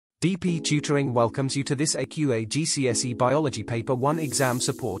DP Tutoring welcomes you to this AQA GCSE Biology Paper 1 exam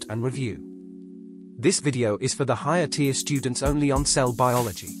support and review. This video is for the higher tier students only on cell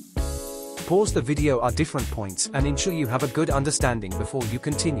biology. Pause the video at different points and ensure you have a good understanding before you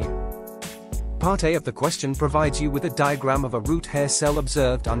continue. Part A of the question provides you with a diagram of a root hair cell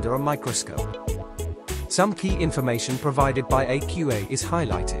observed under a microscope. Some key information provided by AQA is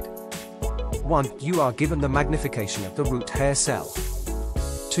highlighted. 1. You are given the magnification of the root hair cell.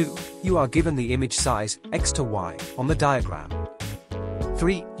 2. You are given the image size, x to y, on the diagram.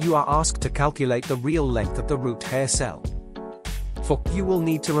 3. You are asked to calculate the real length of the root hair cell. 4. You will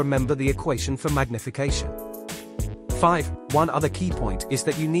need to remember the equation for magnification. 5. One other key point is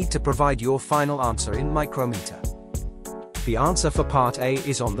that you need to provide your final answer in micrometer. The answer for Part A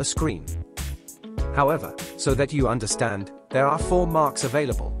is on the screen. However, so that you understand, there are 4 marks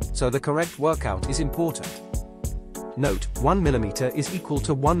available, so the correct workout is important. Note, 1 mm is equal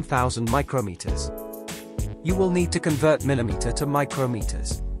to 1000 micrometers. You will need to convert millimeter to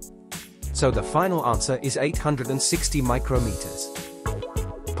micrometers. So the final answer is 860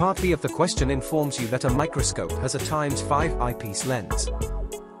 micrometers. Part B of the question informs you that a microscope has a ×5 eyepiece lens.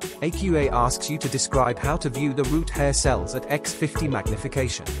 AQA asks you to describe how to view the root hair cells at x50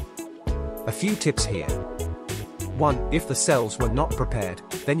 magnification. A few tips here. 1. If the cells were not prepared,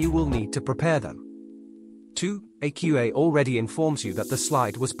 then you will need to prepare them. 2. AQA already informs you that the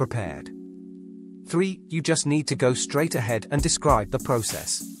slide was prepared. 3. You just need to go straight ahead and describe the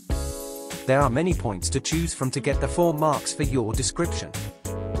process. There are many points to choose from to get the 4 marks for your description.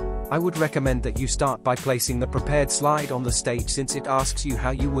 I would recommend that you start by placing the prepared slide on the stage since it asks you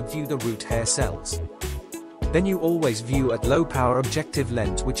how you would view the root hair cells. Then you always view at low power objective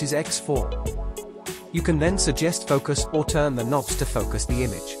lens, which is x4. You can then suggest focus or turn the knobs to focus the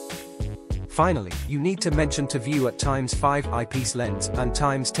image. Finally, you need to mention to view at ×5 eyepiece lens and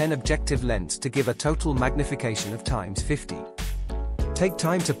 ×10 objective lens to give a total magnification of ×50. Take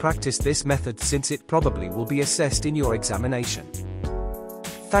time to practice this method since it probably will be assessed in your examination.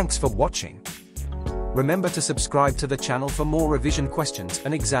 Thanks for watching. Remember to subscribe to the channel for more revision questions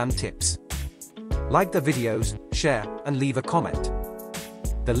and exam tips. Like the videos, share, and leave a comment.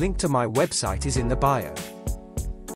 The link to my website is in the bio.